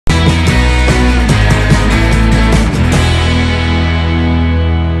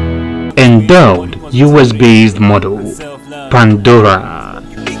Endowed US-based model Pandora.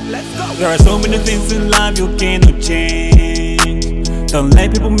 There are so many things in life you cannot change. Don't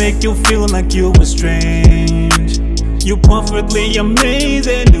let people make you feel like you were strange. You're perfectly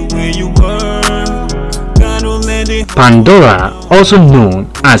amazing the way you were. God will let it. Pandora, also known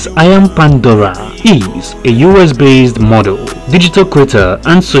as I Am Pandora, is a US-based model, digital creator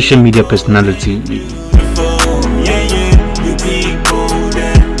and social media personality.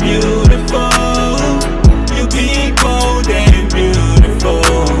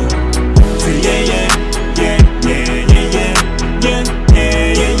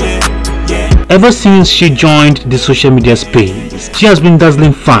 Ever since she joined the social media space, she has been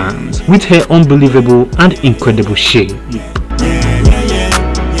dazzling fans with her unbelievable and incredible shape.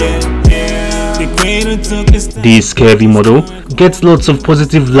 This curvy model gets lots of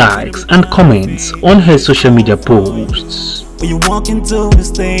positive likes and comments on her social media posts. You walk into a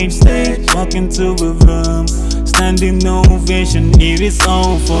stage, walk into a room, standing ovation, it is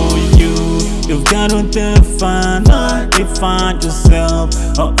all for you. You've got to define yourself,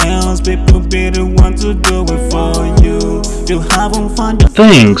 or else people be the one to do it for you. You haven't found.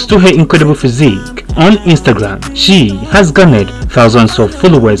 Thanks to her incredible physique on Instagram, she has garnered thousands of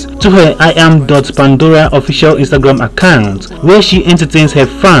followers to her I Am.Pandora official Instagram account, where she entertains her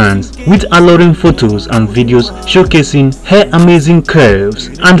fans with alluring photos and videos showcasing her amazing curves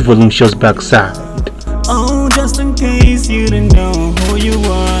and voluptuous backside. Oh, just in case you didn't know who you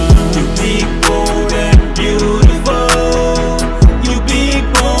are. You big, bold and beautiful. You big,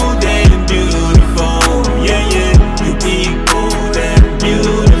 bold and beautiful. Yeah, yeah. You big, bold and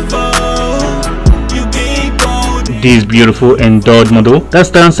beautiful. You big, bold. This beautiful endowed model that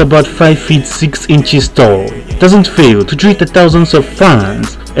stands about 5 feet 6 inches tall doesn't fail to treat the thousands of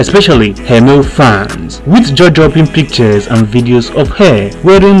fans, especially her male fans, with jaw-dropping pictures and videos of her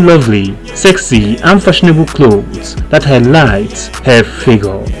wearing lovely, sexy and fashionable clothes that highlights her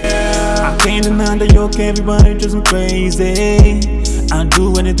figure. I can't deny that you're everybody just crazy. I'll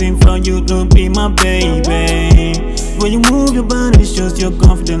do anything for you to be my baby. When you move your body, it shows you're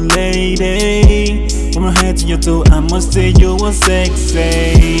confident lady. From your head to your toe, I must say you are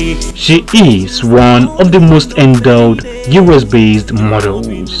sexy. She is one of the most endowed US-based models.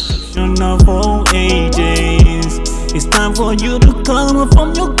 For ages, it's time for you to come up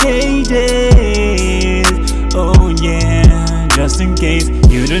from your cages. Oh yeah, just in case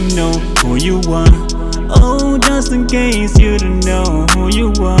you don't know who you are. Oh, just in case you don't know who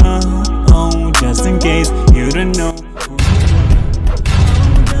you are. Oh, just in case you don't know